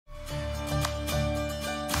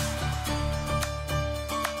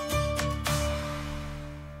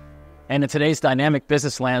And in today's dynamic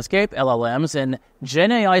business landscape, LLMs and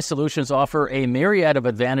Gen AI solutions offer a myriad of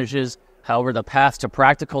advantages. However, the path to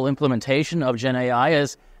practical implementation of Gen AI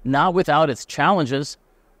is not without its challenges,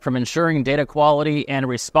 from ensuring data quality and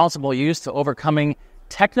responsible use to overcoming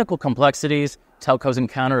technical complexities. Telcos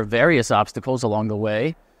encounter various obstacles along the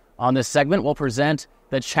way. On this segment, we'll present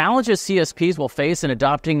the challenges CSPs will face in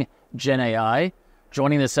adopting Gen AI.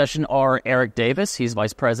 Joining the session are Eric Davis. He's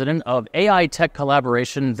Vice President of AI Tech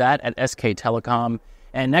Collaboration, that at SK Telecom.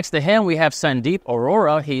 And next to him, we have Sandeep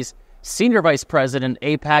Arora. He's Senior Vice President,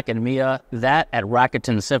 APAC MEA, that at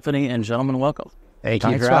Rakuten Symphony. And gentlemen, welcome. Thank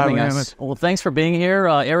you for having us. Well, thanks for being here.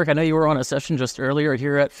 Eric, I know you were on a session just earlier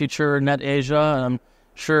here at Future Net Asia. I'm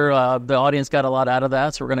sure the audience got a lot out of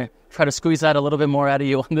that, so we're going to try to squeeze out a little bit more out of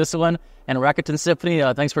you on this one. And Rakuten Symphony,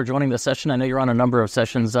 thanks for joining the session. I know you're on a number of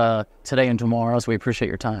sessions today and tomorrow, so we appreciate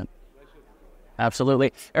your time.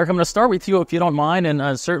 Absolutely. Eric, I'm going to start with you, if you don't mind,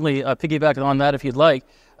 and certainly piggyback on that if you'd like.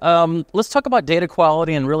 Let's talk about data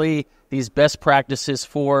quality and really these best practices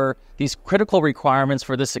for these critical requirements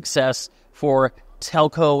for the success for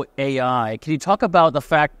telco AI. Can you talk about the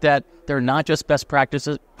fact that they're not just best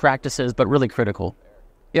practices, but really critical?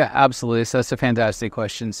 Yeah, absolutely. So that's a fantastic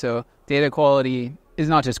question. So data quality is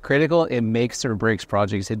not just critical, it makes or breaks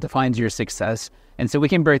projects. It defines your success. And so we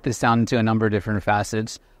can break this down into a number of different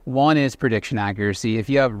facets. One is prediction accuracy. If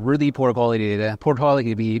you have really poor quality data, poor quality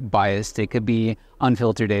could be biased, it could be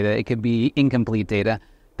unfiltered data, it could be incomplete data.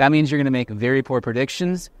 That means you're going to make very poor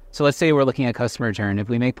predictions. So let's say we're looking at customer churn. If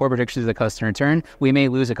we make poor predictions of the customer churn, we may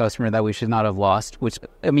lose a customer that we should not have lost, which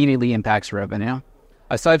immediately impacts revenue.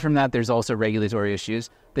 Aside from that, there's also regulatory issues.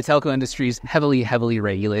 The telco industry is heavily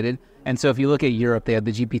regulated. And so if you look at Europe, they have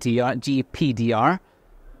the GPDR.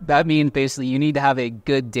 That means basically you need to have a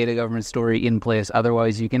good data governance story in place.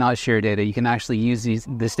 Otherwise, you cannot share data. You can actually use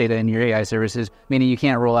this data in your AI services, meaning you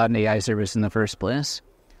can't roll out an AI service in the first place.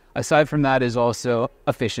 Aside from that is also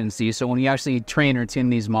efficiency. So when you actually train or tune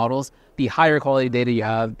these models, the higher quality data you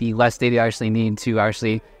have, the less data you actually need to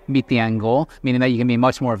actually meet the end goal, meaning that you can be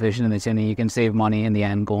much more efficient in the tuning, you can save money in the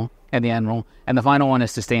end goal, and the end role. And the final one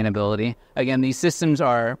is sustainability. Again, these systems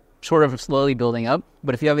are sort of slowly building up,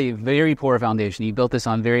 but if you have a very poor foundation, you built this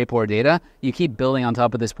on very poor data, you keep building on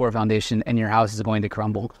top of this poor foundation and your house is going to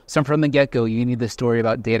crumble. So from the get-go, you need the story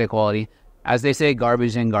about data quality. As they say,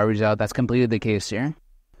 garbage in, garbage out. That's completely the case here.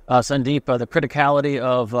 Sandeep, the criticality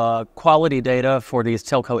of quality data for these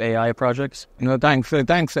telco AI projects?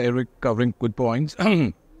 Thanks, Eric, covering good points.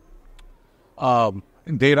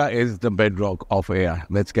 Data is the bedrock of AI.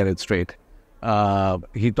 Let's get it straight.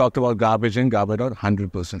 He talked about garbage in, garbage out,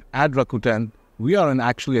 100%. At Rakuten, we are in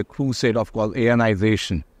actually a crusade of called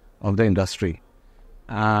AIization of the industry.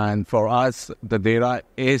 And for us, the data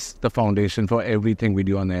is the foundation for everything we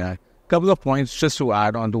do on AI. Couple of points just to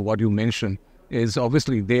add on to what you mentioned is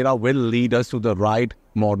obviously data will lead us to the right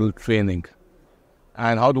model training.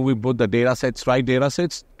 And how do we put the right data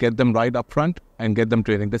sets, get them right up front and get them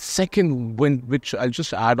training. The second win, which I'll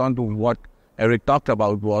just add on to what Eric talked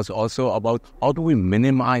about, was also about how do we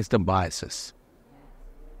minimize the biases?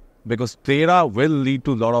 Because data will lead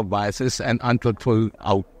to a lot of biases and untruthful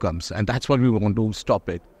outcomes. And that's what we want to stop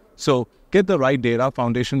it. So get the right data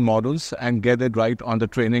foundation models and get it right on the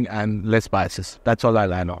training and less biases. That's all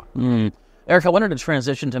I'll add on. Eric, I wanted to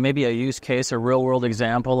transition to maybe a use case, a real-world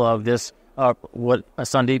example of this, what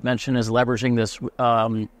Sandeep mentioned is leveraging this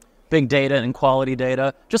big data and quality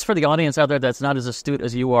data. Just for the audience out there that's not as astute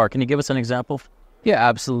as you are, can you give us an example? Yeah,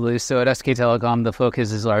 absolutely. So at SK Telecom, the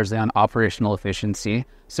focus is largely on operational efficiency.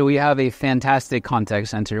 So we have a fantastic contact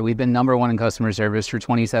center. We've been number one in customer service for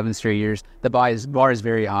 27 straight years. The bar is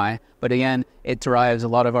very high, but again, it derives a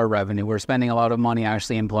lot of our revenue. We're spending a lot of money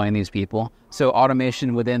actually employing these people. So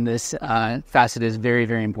automation within this facet is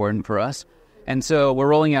very important for us. And so we're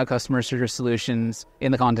rolling out customer service solutions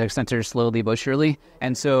in the contact center slowly but surely.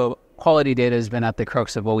 And so quality data has been at the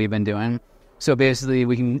crux of what we've been doing. So basically,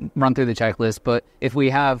 we can run through the checklist, but if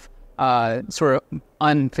we have sort of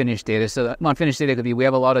unfinished data, so unfinished data could be we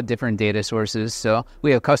have a lot of different data sources. So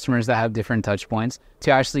we have customers that have different touch points.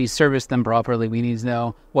 To actually service them properly, we need to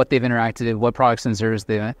know what they've interacted with, what products and services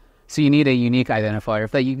they've. So you need a unique identifier.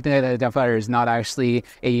 If that unique identifier is not actually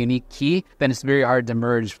a unique key, then it's very hard to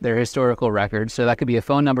merge their historical records. So that could be a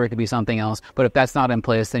phone number, it could be something else. But if that's not in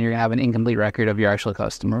place, then you're going to have an incomplete record of your actual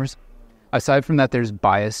customers. Aside from that, there's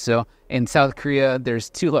bias. So in South Korea, there's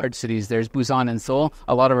two large cities. There's Busan and Seoul.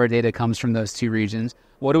 A lot of our data comes from those two regions.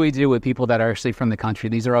 What do we do with people that are actually from the country?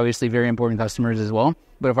 These are obviously very important customers as well.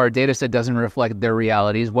 But if our data set doesn't reflect their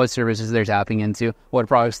realities, what services they're tapping into, what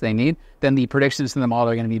products they need, then the predictions in the model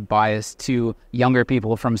are going to be biased to younger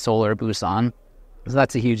people from Seoul or Busan. So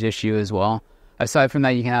that's a huge issue as well. Aside from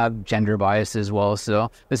that, you can have gender bias as well. So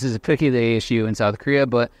this is a particular issue in South Korea,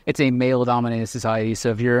 but it's a male-dominated society. So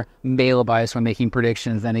if you're male biased when making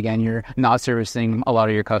predictions, then again, you're not servicing a lot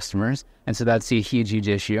of your customers. And so that's a huge, huge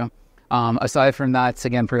issue. Aside from that,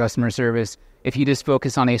 again, for customer service, if you just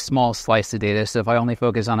focus on a small slice of data, so if I only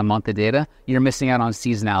focus on a month of data, you're missing out on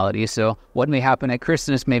seasonality. So what may happen at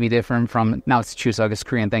Christmas may be different from, now it's Chuseok, it's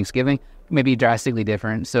Korean Thanksgiving, may be drastically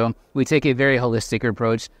different. So we take a very holistic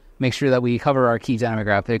approach, make sure that we cover our key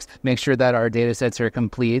demographics, make sure that our data sets are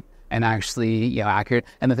complete and actually accurate.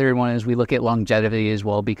 And the third one is we look at longevity as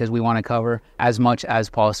well, because we want to cover as much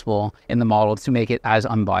as possible in the model to make it as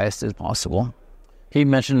unbiased as possible. He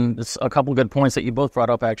mentioned a couple of good points that you both brought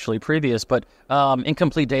up actually previous, but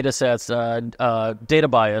incomplete data sets, data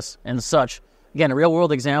bias and such. Again, a real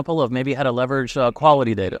world example of maybe how to leverage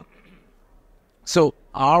quality data. So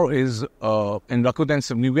our is, in Rakuten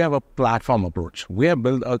Symphony, we have a platform approach. We have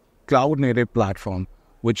built a cloud-native platform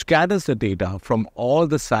which gathers the data from all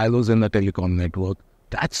the silos in the telecom network.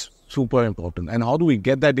 That's super important. And how do we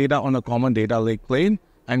get that data on a common data lake plane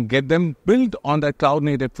and get them built on that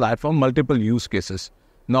cloud-native platform, multiple use cases?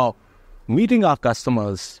 Now, meeting our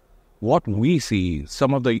customers, what we see,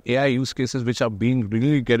 some of the AI use cases which are being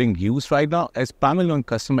really getting used right now is primarily on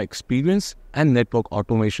customer experience and network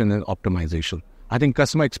automation and optimization. I think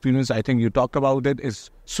customer experience, I think you talked about it, is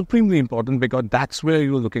supremely important because that's where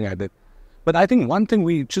you're looking at it. But I think one thing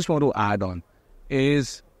we just want to add on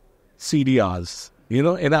is CDRs.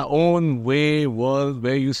 In our own world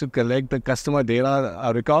where you should collect the customer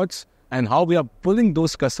data records and how we are pulling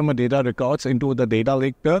those customer data records into the data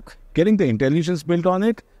lake there, getting the intelligence built on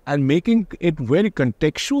it and making it very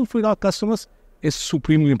contextual for our customers is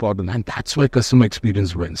supremely important. And that's where customer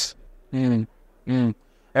experience wins.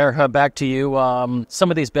 Eric, back to you. Some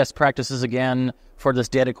of these best practices, again, for this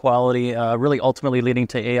data quality, really ultimately leading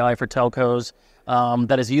to AI for telcos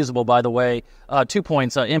that is usable, by the way. 2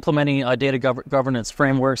 points, implementing data governance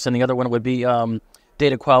frameworks, and the other one would be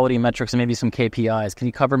data quality metrics and maybe some KPIs. Can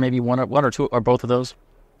you cover maybe one or two or both of those?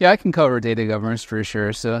 Yeah, I can cover data governance for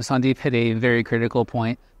sure. So Sandeep hit a very critical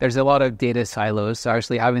point. There's a lot of data silos. So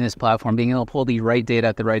actually having this platform, being able to pull the right data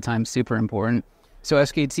at the right time, super important. So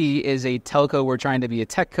SKT is a telco. We're trying to be a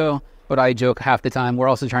techco, but I joke half the time we're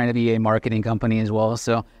also trying to be a marketing company as well.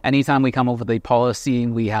 So anytime we come up with a policy,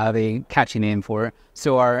 we have a catchy name for it.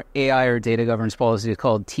 So our AI or data governance policy is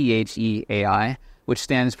called THEAI, which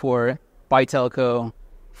stands for by telco,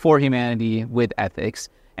 for humanity, with ethics.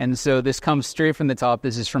 And so this comes straight from the top.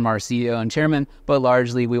 This is from our CEO and chairman, but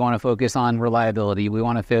largely we want to focus on reliability. We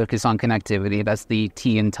want to focus on connectivity. That's the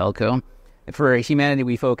T in telco. For humanity,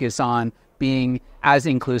 we focus on being as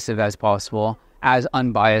inclusive as possible, as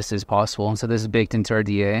unbiased as possible. And so this is baked into our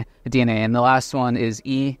DNA. And the last one is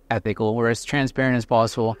E, ethical. We're as transparent as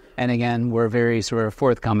possible. And again, we're very sort of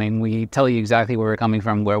forthcoming. We tell you exactly where we're coming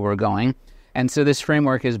from, where we're going. And so this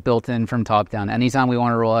framework is built in from top down. Anytime we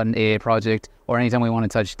want to roll out an AA project or anytime we want to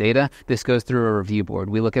touch data, this goes through a review board.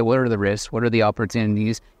 We look at what are the risks, what are the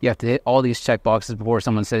opportunities. You have to hit all these checkboxes before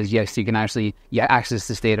someone says, yes, you can actually access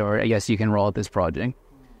this data, or yes, you can roll out this project.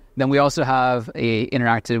 Then we also have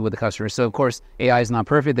interactive with the customer. So of course, AI is not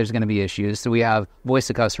perfect. There's going to be issues. So we have voice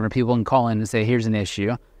to customer. People can call in and say, here's an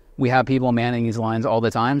issue. We have people manning these lines all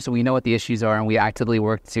the time. So we know what the issues are, and we actively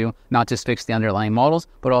work to not just fix the underlying models,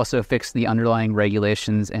 but also fix the underlying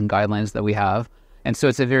regulations and guidelines that we have. And so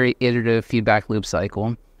it's a very iterative feedback loop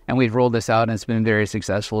cycle. And we've rolled this out and it's been very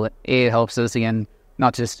successful. It helps us, again,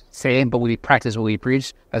 not just say, but we practice what we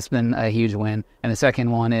preach. That's been a huge win. And the second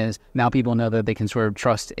one is now people know that they can sort of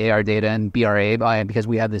trust AR data and BRA by it because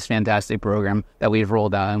we have this fantastic program that we've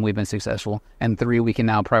rolled out and we've been successful. And 3, we can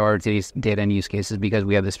now prioritize data and use cases because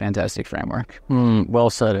we have this fantastic framework. Well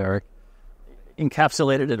said, Eric.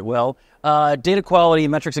 Encapsulated it well. Data quality,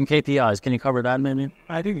 metrics, and KPIs. Can you cover that maybe?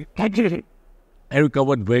 I think Eric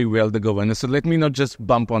covered very well the governance. So let me not just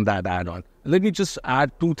bump on that add-on. Let me just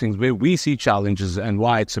add 2 things where we see challenges and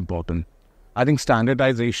why it's important. I think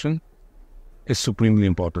standardization is supremely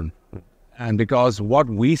important. And because what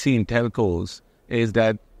we see in telcos is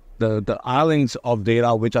that the islands of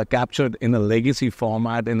data which are captured in a legacy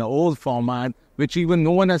format, in an old format, which even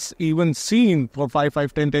no one has even seen for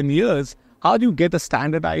 10 years, how do you get a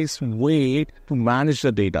standardized way to manage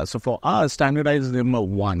the data? So for us, standardization is number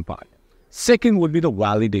 1 part. Second would be the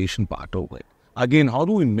validation part of it. Again, how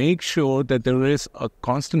do we make sure that there is a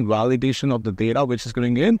constant validation of the data which is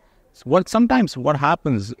going in? Sometimes what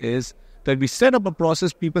happens is that we set up a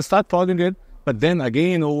process, people start following it, but then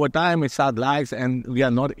again, over time, it starts lags and we are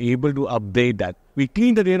not able to update that. We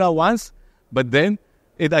clean the data once, but then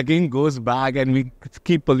it again goes back and we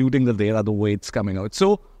keep polluting the data the way it's coming out.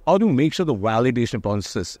 So how to make sure the validation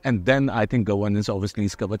process, and then I think governance obviously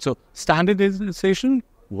is covered. So standardization,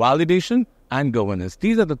 validation, and governance.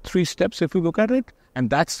 These are the 3 steps if you look at it. And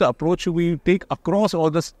that's the approach we take across all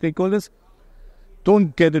the stakeholders.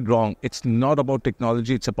 Don't get it wrong. It's not about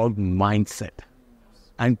technology. It's about mindset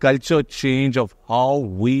and culture change of how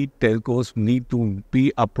we telcos need to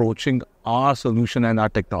be approaching our solution and our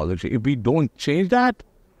technology. If we don't change that,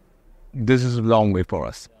 this is a long way for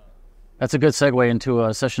us. That's a good segue into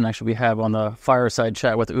a session actually we have on the fireside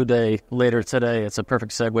chat with Uday later today. It's a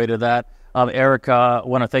perfect segue to that. Eric, I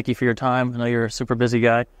want to thank you for your time. I know you're a super busy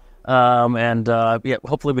guy.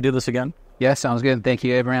 Hopefully we do this again. Yeah, sounds good. Thank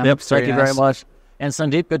you, Abraham. Yep, thank you very much. And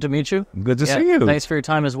Sandeep, good to meet you. Good to see you. Thanks for your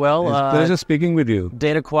time as well. It's a pleasure speaking with you.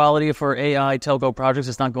 Data quality for AI telco projects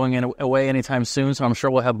is not going away anytime soon, so I'm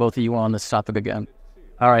sure we'll have both of you on this topic again.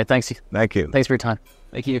 All right, thanks. Thank you. Thanks for your time.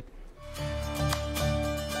 Thank you.